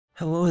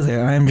Hello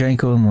there, I am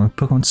GiantGrotle and more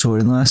Pokemon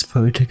Sword. In the last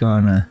part we took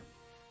on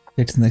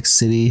get to the next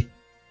city.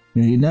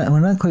 We're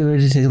not quite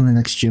ready to take on the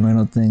next gym, I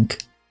don't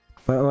think.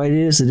 But what I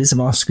did is I did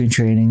some off-screen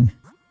training.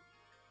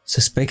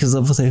 So Spike is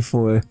level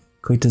 34,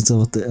 Quaten's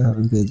level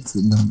 30, good,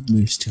 no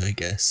moves too, I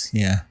guess.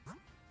 Yeah.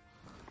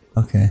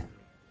 Okay.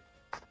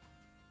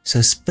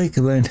 So Spike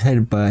learned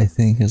Headbutt, I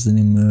think, as the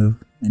new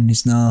move, and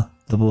he's now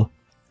level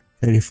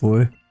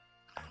 34.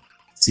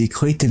 See,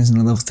 Clayton is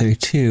now level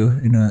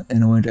 32 in a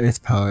learned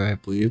Earth Power, I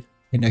believe.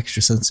 And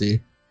extra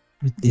sensory,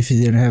 if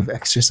you didn't have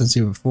extra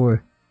sensory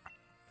before.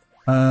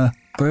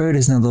 Bird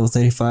is now level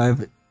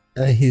 35.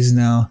 He's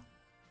now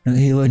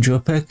he learned Drill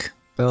Peck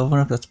by level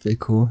up. That's pretty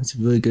cool. It's a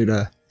really good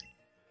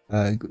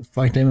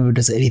fight time move. It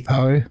does 80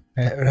 power.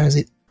 It has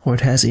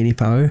 80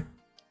 power.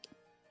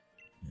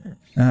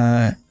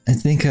 I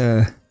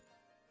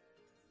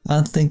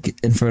don't think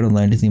Inferno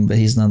learned anything, but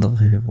he's not level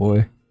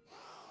 34.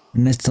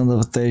 And it's now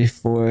level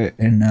 34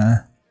 and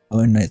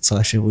One Night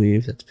Slash, I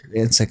believe. That's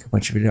and second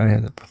punch if you don't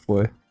have that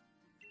before.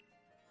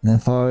 And then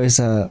followers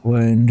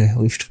learned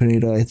Leaf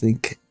Tornado, I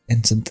think,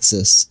 and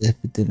Synthesis if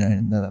it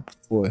didn't know that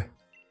before.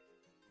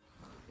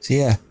 So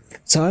yeah,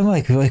 so I'm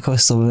like really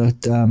close to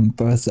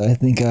both I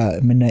think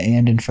Midnight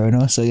and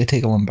Inferno, so you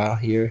take one battle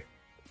here.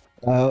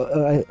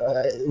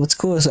 What's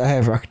cool is I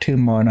have Rock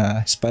Tomb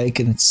on Spike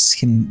and it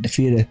can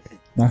defeat a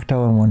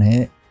Noctowl in one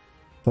hit.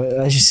 But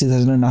as you see,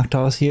 there's no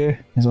Noctowls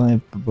here. There's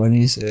only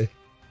bunnies.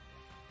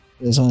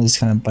 There's only this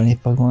kind of bunny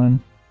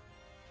Pokemon.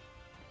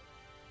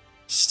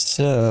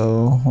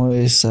 So,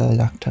 where's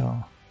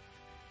Noctowl?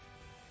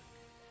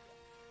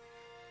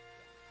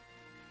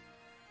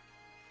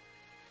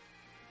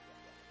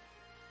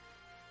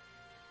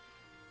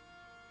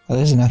 Oh,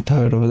 there's a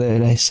Noctowl right over there.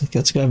 Nice. Okay,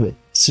 let's grab it.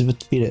 Let's see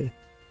what to beat it.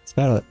 Let's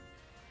battle it.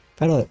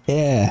 Battle it.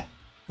 Yeah.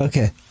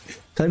 Okay.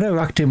 So I know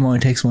Rock Tomb only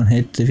takes one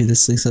hit to defeat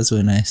this thing, so that's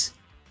really nice.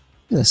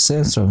 There's a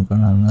sandstorm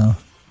going on now.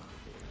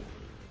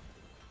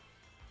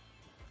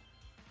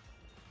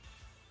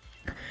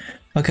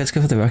 Okay, let's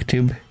go for the Rock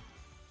Tube.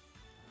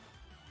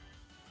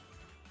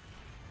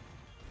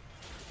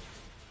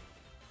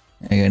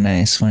 There you go,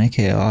 nice.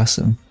 20k,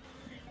 awesome.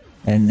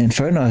 And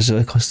Inferno is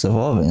really close to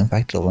evolving. In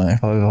fact, it'll probably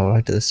evolve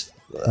right to this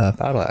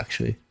battle,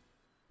 actually.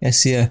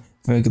 Yes, yeah,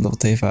 very good level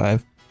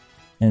 35.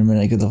 And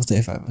Midnight good level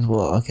 35 as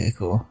well. Okay,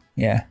 cool.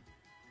 Yeah.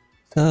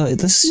 So,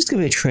 this is just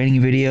gonna be a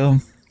training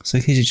video. So,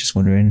 in case you're just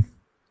wondering.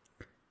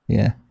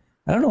 Yeah.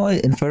 I don't know why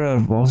Inferno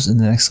evolves in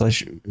the next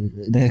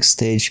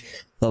stage.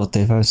 Level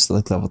 35 is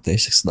like level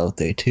 36 level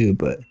 32,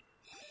 but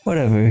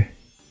whatever.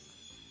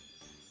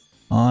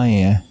 Oh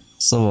yeah,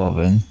 it's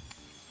evolving.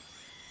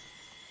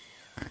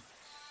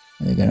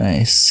 There you go,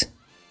 nice.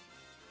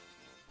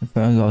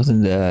 Inferno goes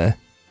into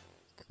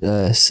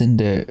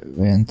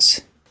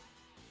Cinderace.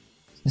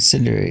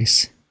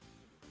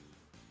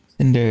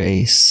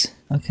 Cinderace.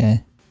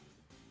 Okay.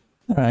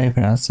 Alright, I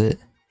pronounce it.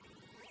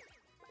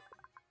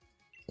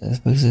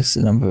 This is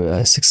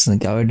number 6 in the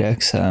Galar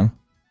Dex.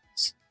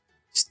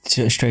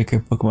 Striker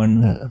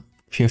Pokemon,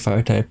 pure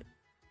fire type,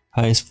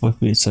 highest 4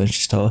 feet 7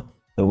 inches tall.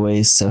 It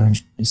weighs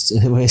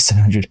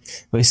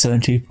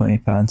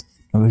 72.8 pounds.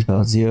 Numbers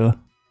about 0.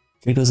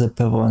 Triggers a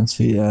pebble on its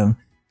feet,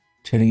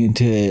 turning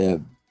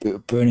into a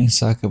burning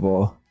soccer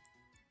ball,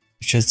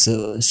 which hits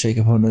strike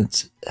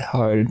opponents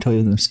hard until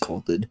you them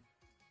scalded.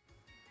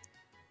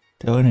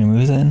 Do I want to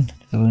move then?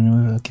 Do I want to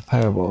move like a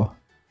Fireball?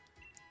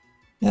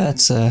 Yeah,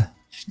 it's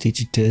should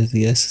teach it to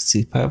the S. Let's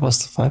see,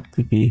 Fireball's the 5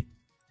 PP.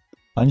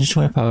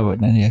 120 power,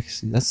 but 90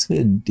 accuracy. That's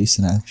good,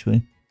 decent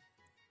actually.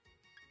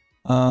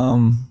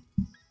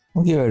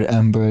 We'll give it to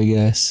Ember, I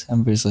guess.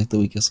 Ember's like the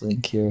weakest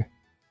link here.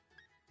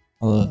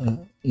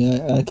 Although,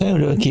 yeah, I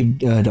kind of want to keep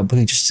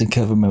doubling just to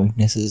cover my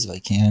weaknesses if I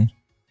can.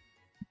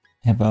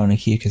 Yeah, but I want to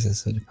keep because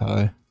that's the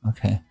power.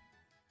 Okay,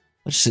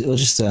 we'll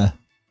just give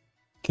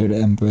it to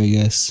Ember, I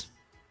guess.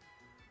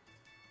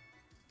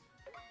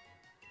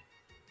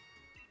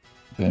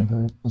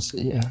 Ember, we'll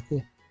see. Yeah,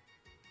 okay,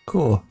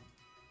 cool.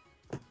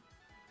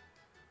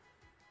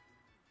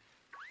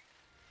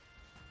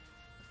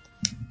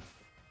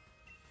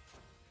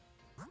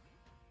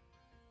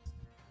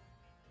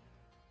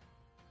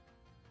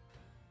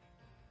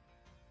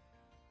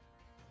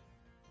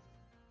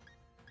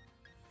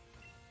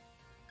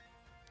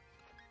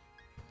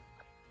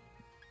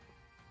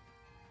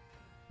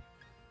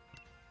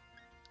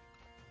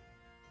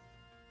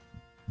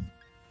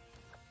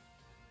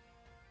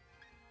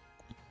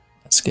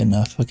 That's good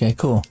enough. Okay,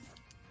 cool.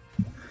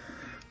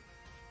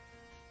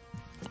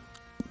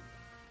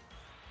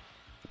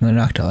 Another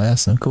Noctowl,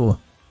 awesome, cool.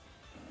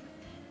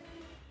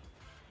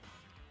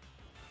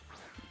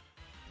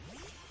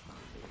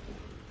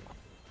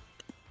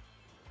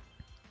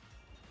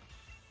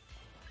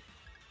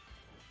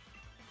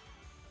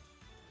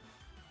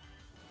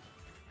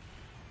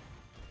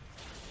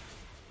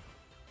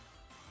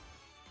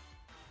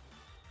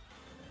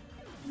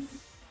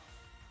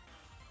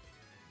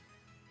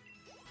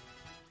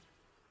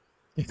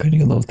 You're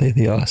cutting a little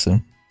baby,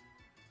 awesome.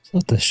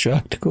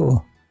 Self-destruct,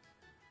 cool.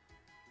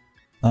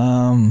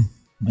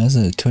 That's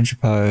a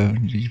 200 power,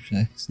 100%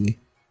 accuracy.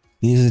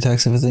 These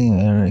attacks everything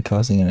and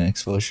causing an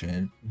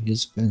explosion. It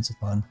just depends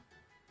upon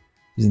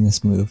using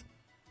this move.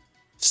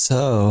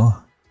 So,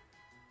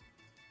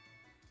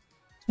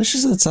 which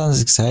is that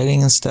sounds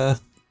exciting and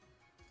stuff.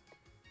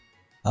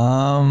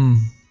 I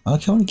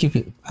kind of want to keep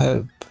it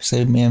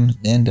save man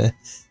and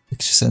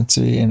extra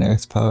sensory and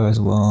earth power as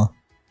well.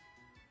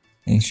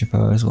 Ancient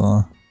power as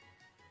well.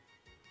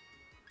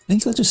 I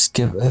think I'll just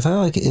skip if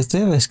they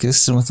have a skill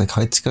system with like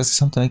heart skills or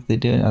something like they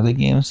do in other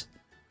games.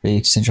 Where you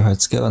extend your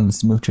heart skill and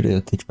just move to the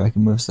teach back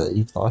moves that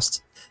you've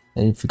lost,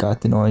 that you've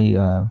forgotten, or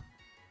you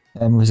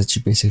moves that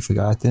you basically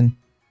forgotten.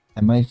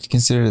 I might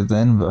consider it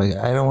then, but like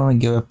I don't want to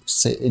give up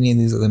any of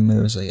these other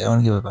moves. Like I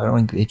don't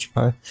want to give H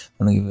power.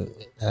 I don't want to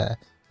give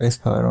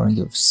earth power. I don't want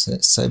to give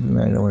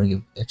cyberman. I don't want to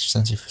give extra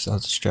sensory for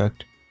self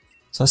destruct.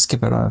 So I'll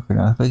skip it on for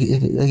now. But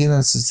again,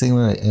 that's the thing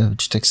with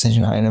just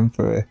extension item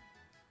for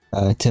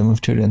to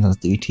move to it and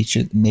let you teach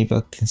it. Maybe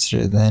I'll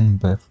consider it then,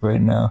 but for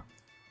right now,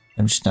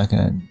 I'm just not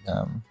gonna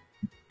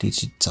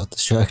teach it self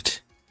destruct.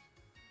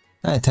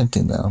 Not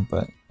attempting though,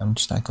 but I'm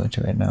just not going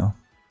to right now.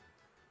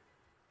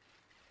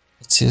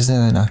 Let's see, is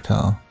there a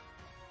Noctowl?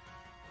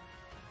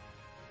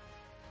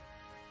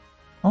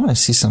 I want to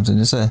see something.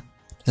 There's an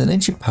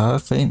ancient power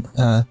feint.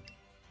 And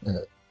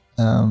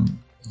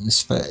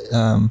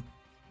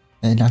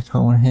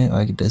Noctowl one hit,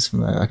 like it does for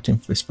my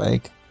Octane for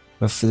Spike.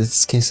 But for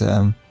this case,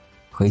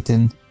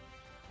 Clayton.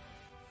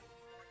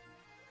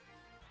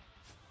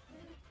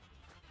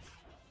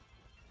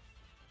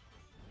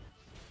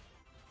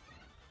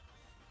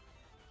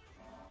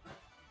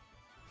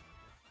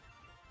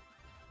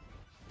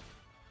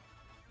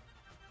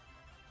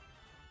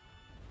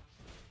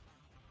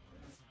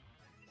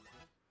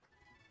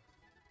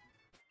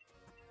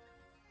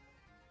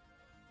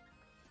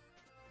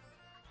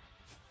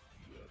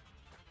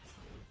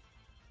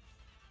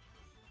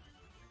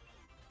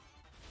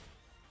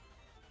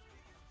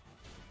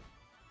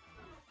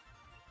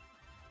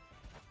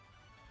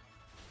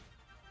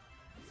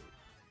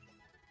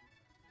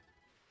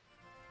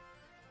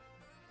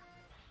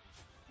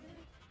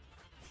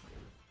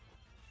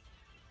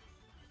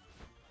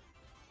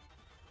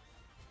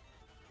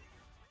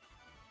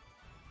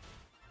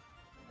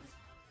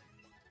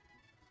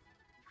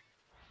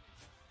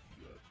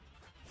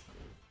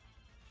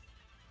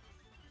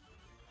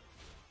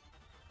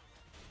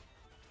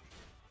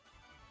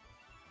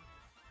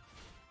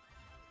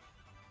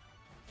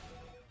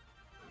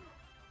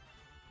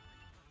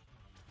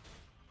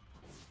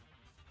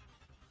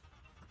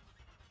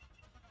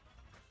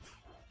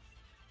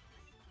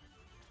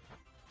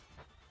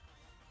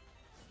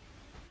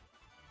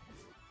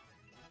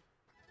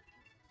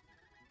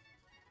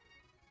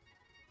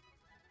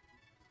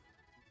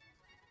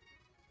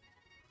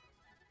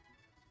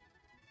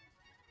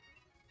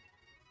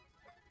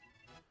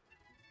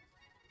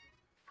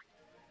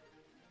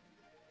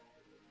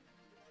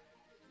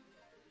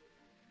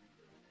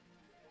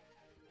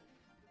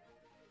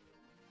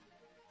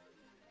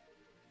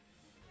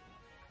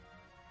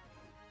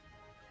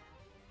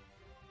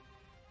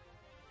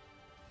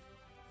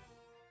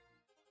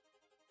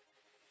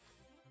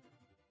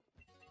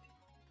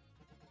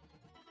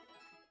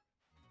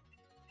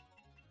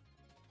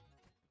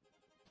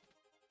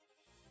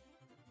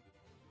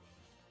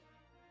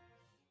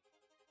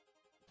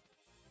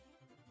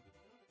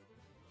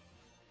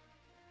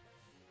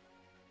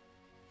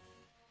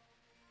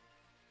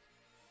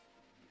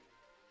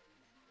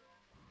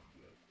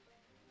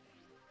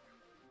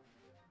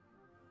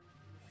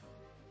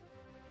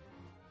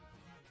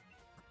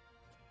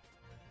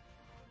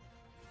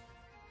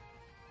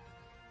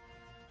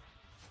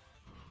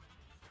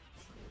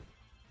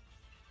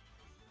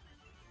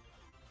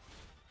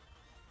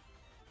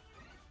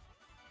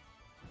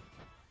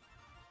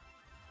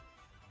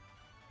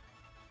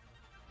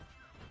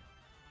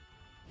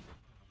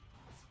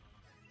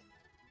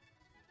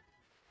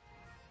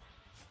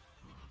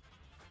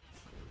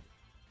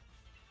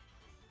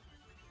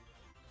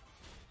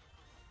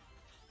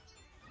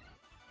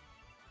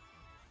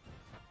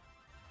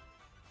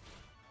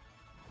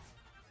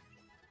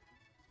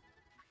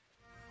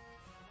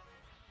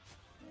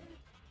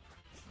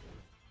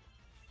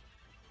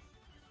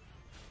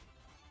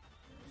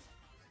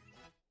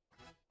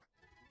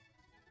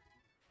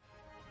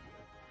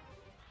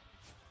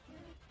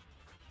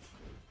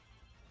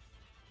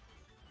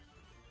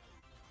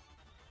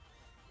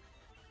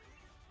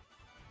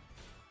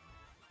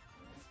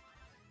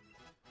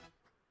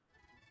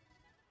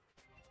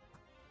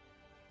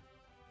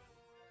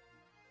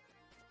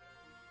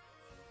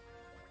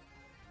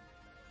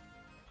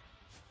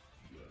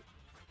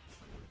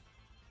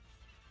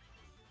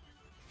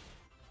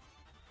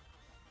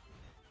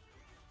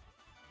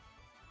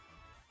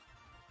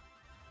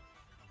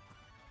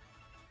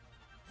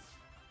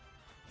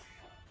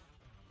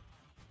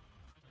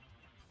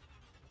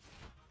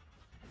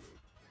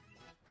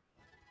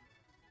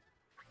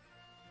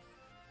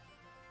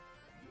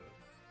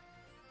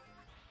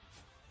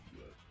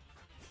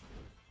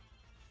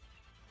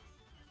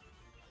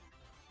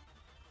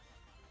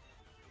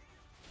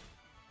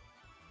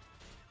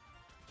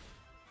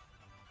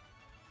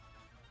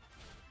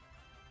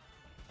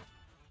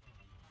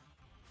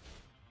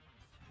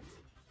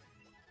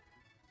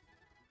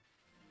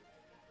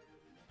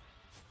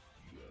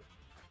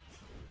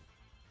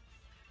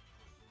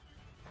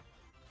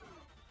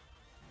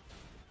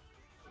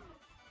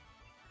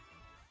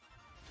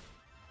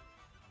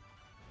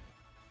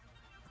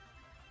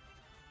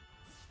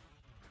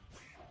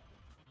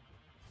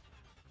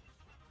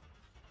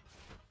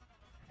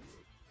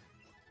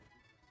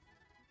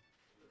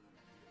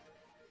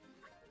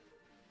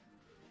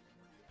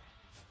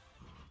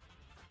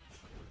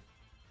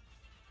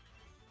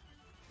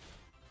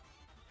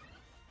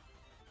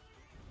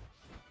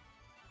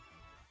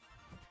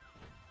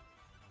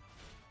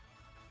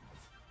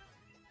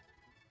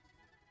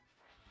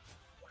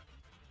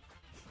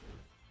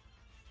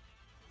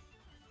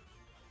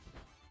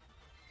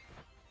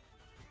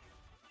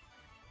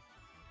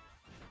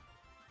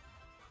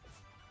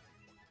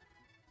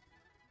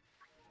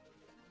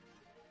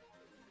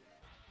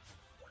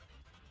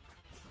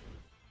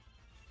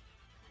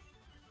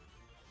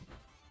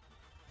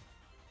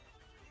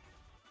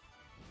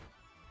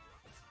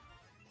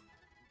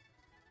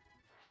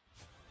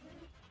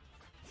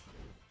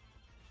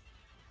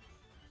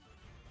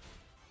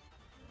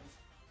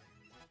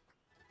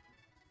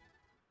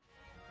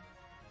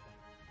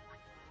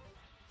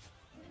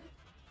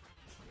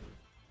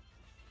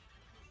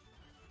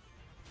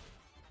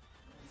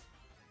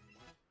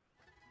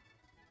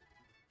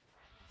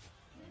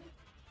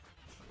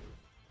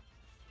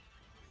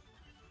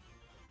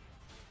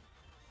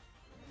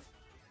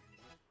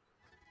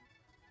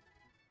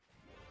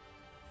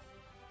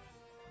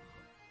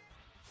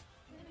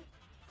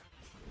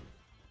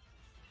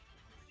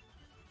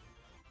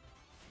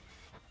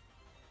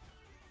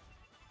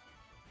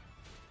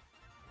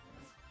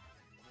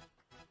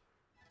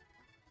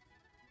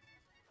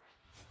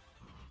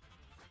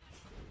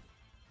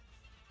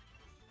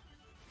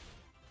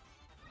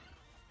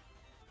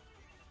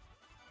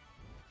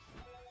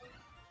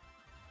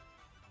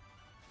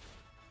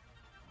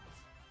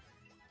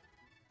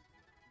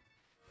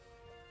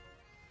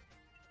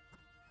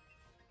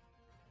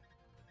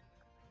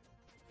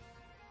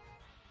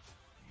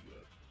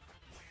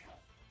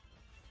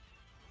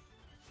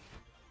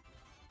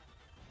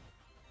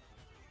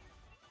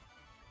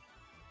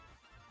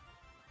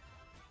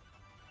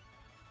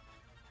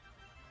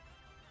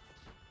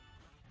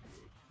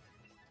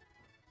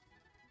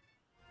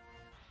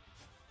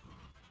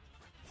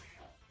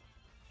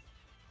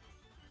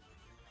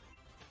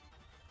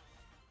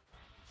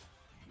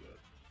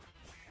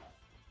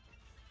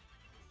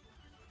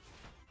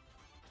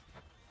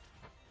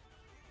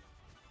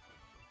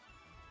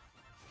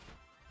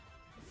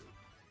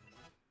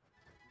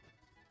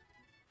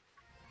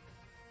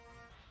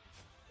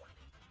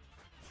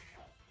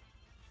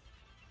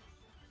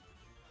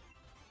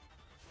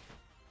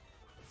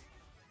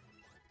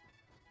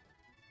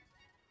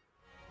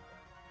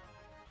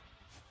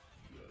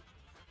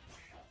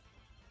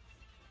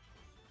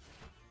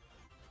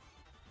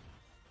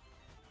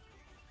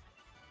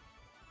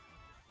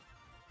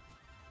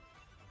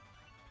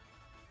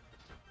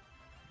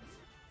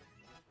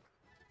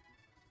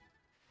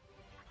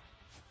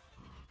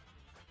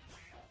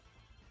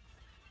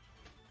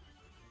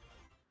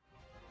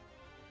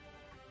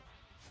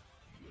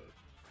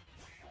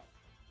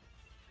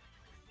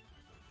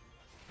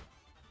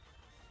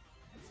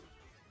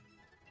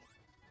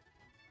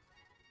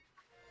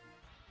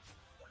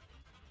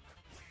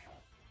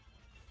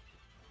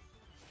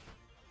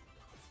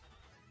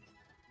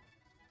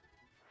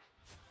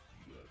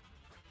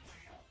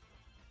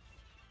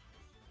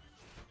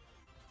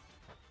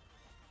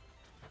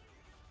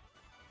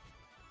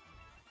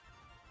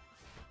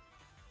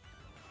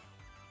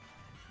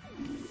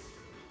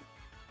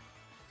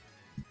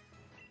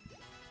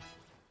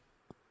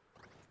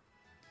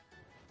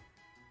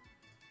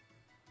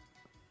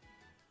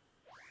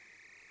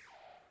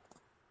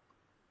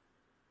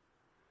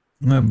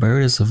 My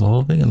bird is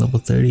evolving at level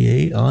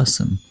 38.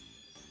 Awesome.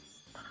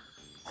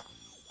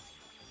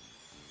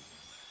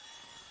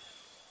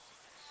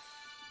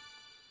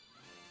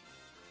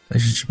 I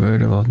should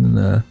bird evolved in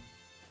the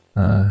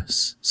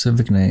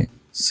Civic Knight.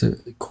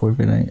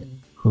 Corviknight.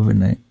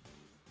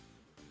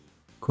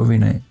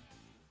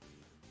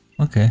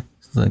 Okay,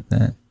 something like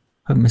that.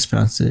 I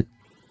mispronounced it.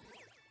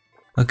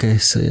 Okay,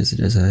 so yes,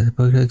 it is. The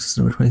Pokedex is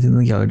number 23 in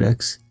the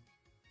Galadex.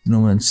 No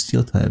one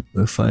Steel type,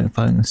 or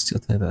fighting a Steel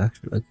type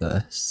actually, like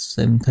a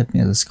 7 typing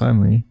as a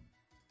Skarmory.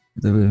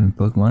 The living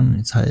Pokemon,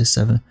 it's high as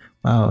 7.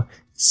 Wow,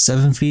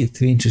 7 feet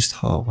 3 inches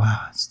tall.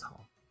 Wow, that's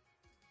tall.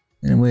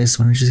 And it weighs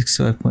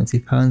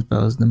 165.3 pounds,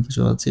 battles numbers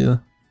well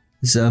too.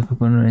 This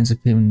Pokemon reigns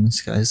supreme in the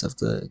skies of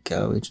the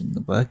Galar region in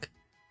the black.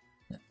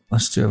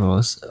 Monster of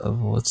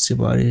all its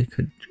body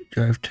could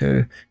drive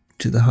terror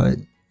to the heart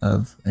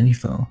of any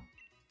foe.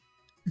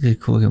 Pretty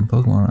cool looking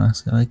Pokemon,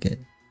 honestly. I like it.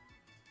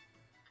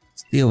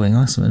 Steel Wing,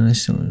 awesome.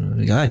 And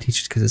we gotta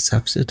teach it because it's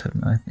Sapsuto type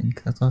now, I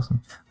think. That's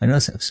awesome. I know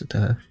it's Sapsuto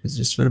type because I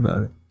just read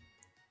about it.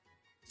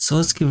 So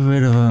let's get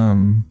rid of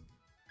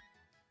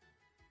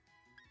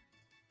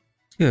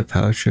let's give it a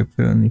Power Trip.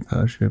 We don't need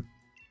Power Trip.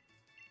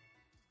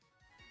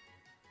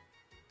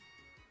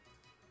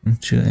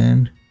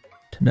 And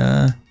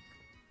ta-da!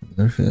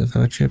 Go for the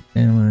Power Trip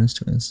and one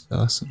instruments.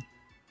 Awesome.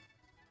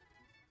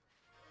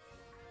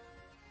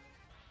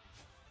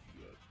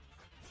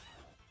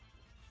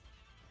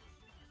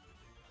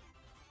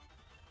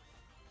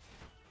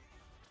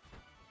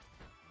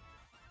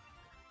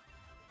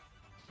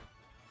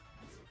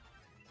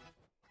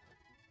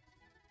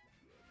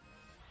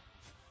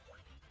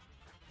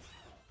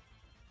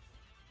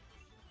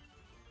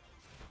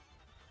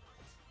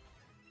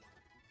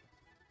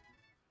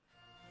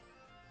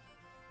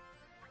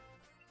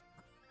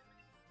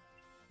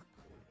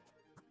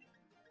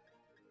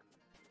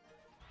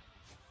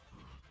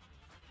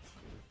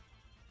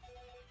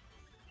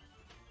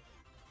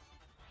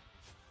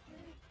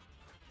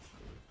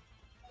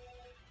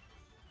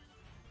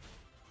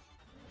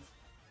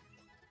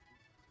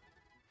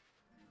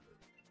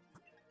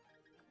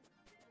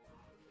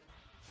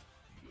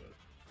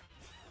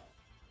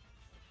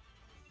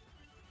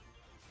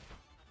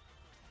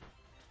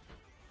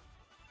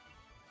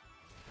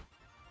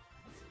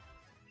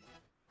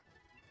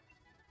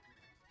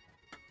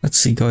 Let's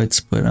see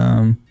guides, but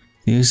the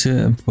user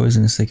and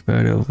poison is like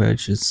barrier over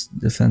edge, its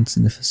defense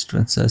and defense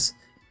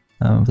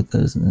with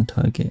those in the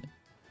target.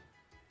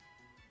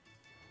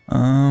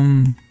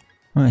 I'm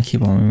gonna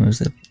keep on moves.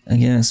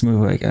 Again, it's a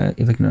move like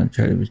if I can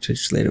try to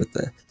retouch later with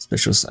the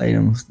special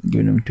item,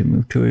 giving them to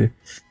move to it,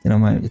 then I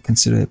might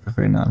consider it, but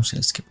right now I'm just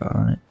gonna skip out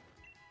on it.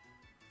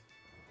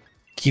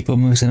 Keep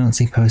on moves, I don't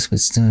think Power Split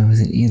still with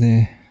it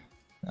either.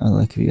 I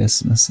like if you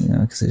guys messing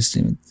out because I just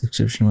didn't the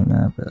description and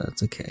whatnot, but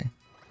that's okay.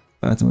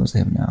 But the moves I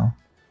have now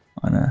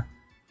on a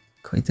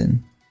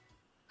Clayton.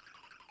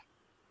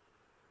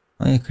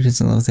 Oh yeah,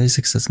 Clayton's on level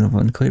 36, that's another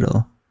one.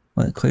 Claydol.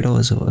 What? Claydol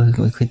is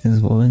what Clayton's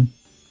evolving?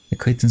 The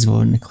Clayton's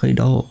evolving to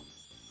Claydol.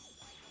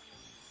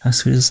 How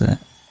sweet is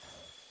that?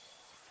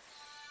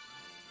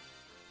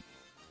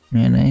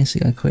 Yeah, nice,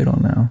 you got Claydol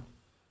now.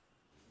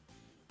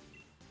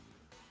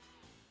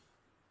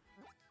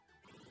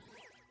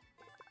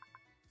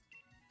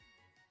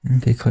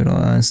 Okay,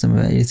 Claydol is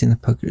number 18 in the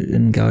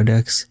Pokemon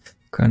Galadex.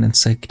 Ground and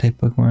Psychic type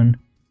Pokemon.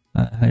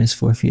 Height is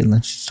 4 feet, 11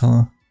 inches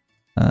tall.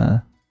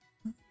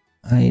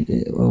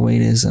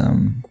 Weight is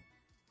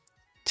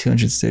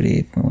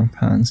 238.1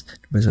 pounds.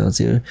 Numbers well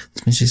 0.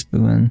 This mysterious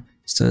Pokemon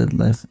started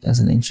life as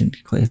an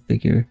ancient clay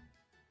figurine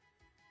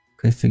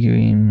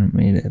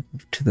made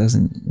over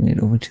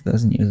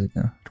 2,000 years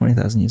ago.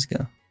 20,000 years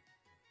ago.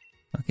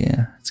 Okay,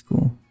 yeah, that's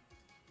cool.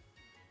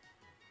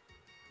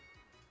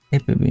 Hey,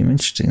 baby,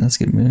 interesting. That's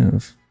a good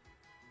move.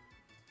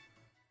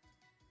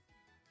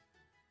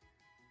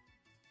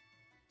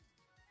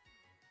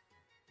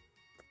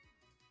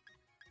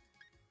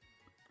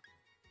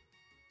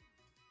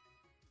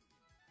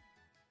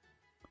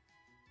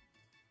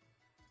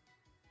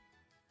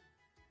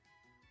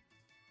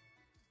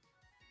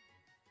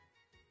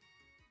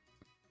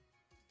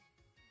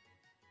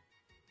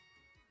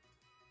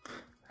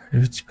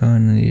 It's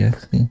going to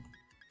actually.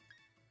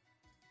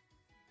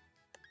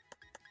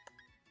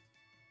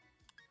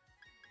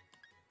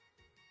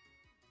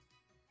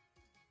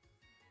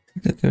 I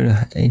think I'll go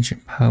to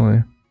Ancient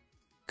Power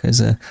because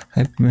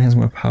Hyperman has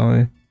more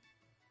power,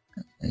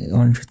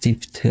 150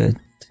 to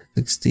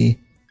 60,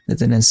 but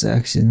then it's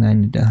actually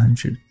 90 to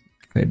 100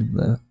 compared to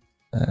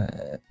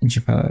the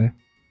Ancient Power.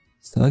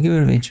 So I'll get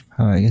rid of Ancient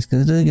Power, I guess,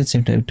 because it doesn't get the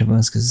same type to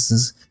us,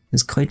 because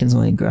this Clayton's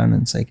only ground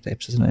and psychic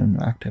types, so it's not even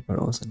rock type at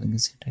all, so it doesn't get the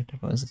same type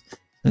to us.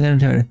 So I'm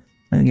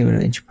gonna get rid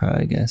of Ancient Power,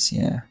 I guess,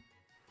 yeah.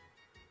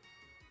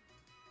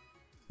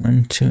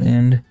 1, 2,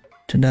 and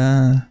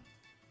ta-da!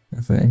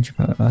 For Ancient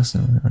Power,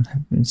 awesome. I don't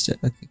have instead.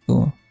 Okay,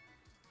 cool.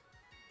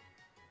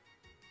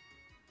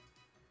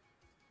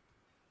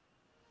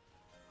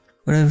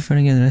 Whatever,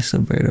 friend again, I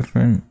still buried a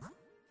friend.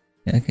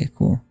 Yeah, okay,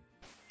 cool.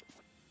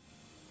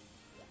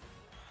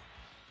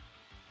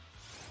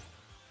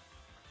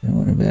 I don't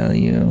want to battle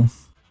you.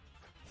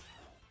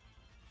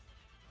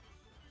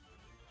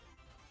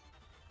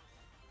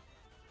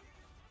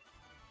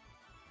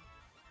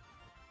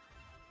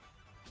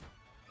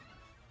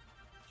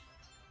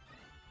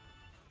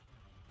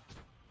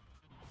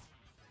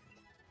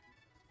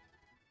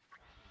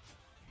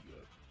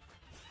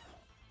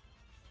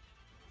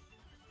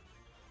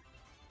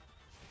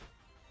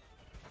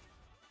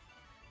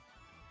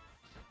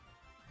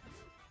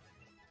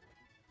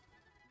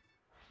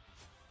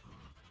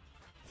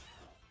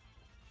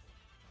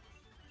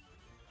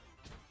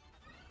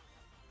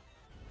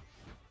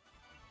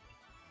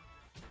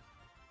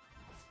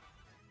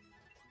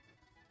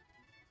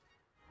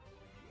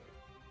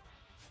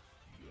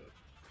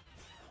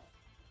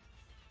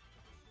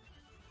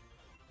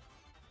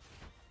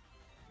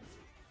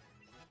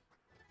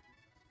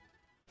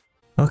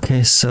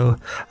 Okay, so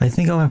I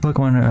think all my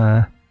Pokemon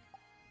are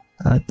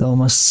I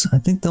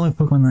think the only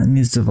Pokemon that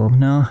needs to evolve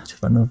now to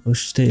find out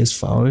which state is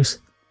Flowers.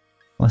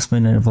 Unless my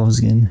night evolves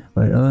again.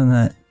 But other than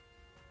that,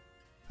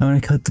 I'm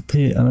gonna cut the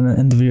video. I'm gonna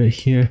end the video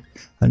here.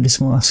 I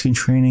just want off-screen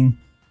training.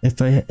 If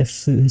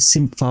it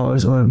seems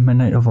Flowers or my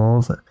night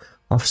evolve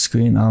off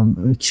screen, I'll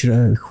make sure I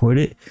record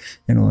it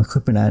and I'll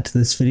clip and add to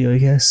this video, I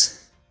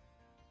guess.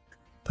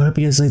 But I hope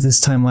you guys like this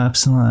time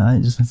lapse and all.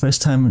 It's my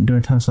first time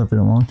doing time lapse in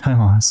a long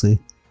time, honestly.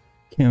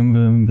 Can't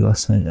remember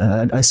last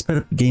night. I sped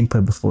up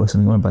gameplay before, so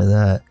I'm going by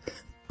that.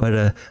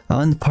 But I'll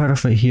end the part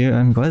off right here.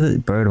 I'm glad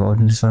that Bird evolved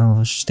into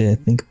final state,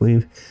 I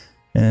believe.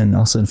 And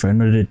also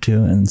Inferno did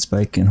too, and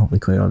Spike, and hopefully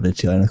Quaidol did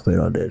too. I know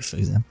Quaidol did, for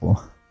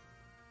example.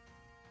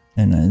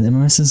 And am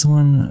I missing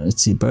someone?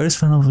 Let's see, Bird is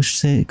final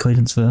state,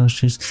 Clayton's final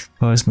state,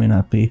 Flowers may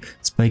not be,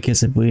 Spike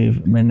is, I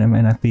believe, may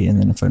not be, and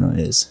then Inferno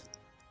is.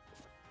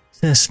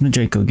 So yes, I'm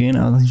Draco again.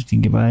 I'll let you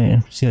can goodbye,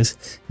 and see you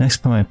guys next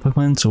part of my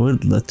Pokemon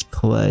Sword Let's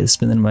Play. It's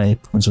been in my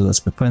Pokemon Sword Let's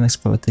Play. Next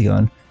part I'll take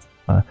on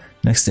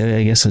next area,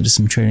 I guess. I'll do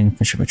some training,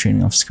 finish up my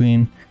training off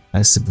screen. As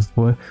I said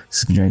before,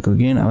 this has been Draco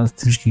again. I'll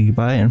let you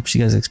goodbye, and see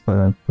you guys next part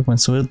of my Pokemon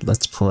Sword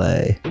Let's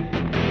Play.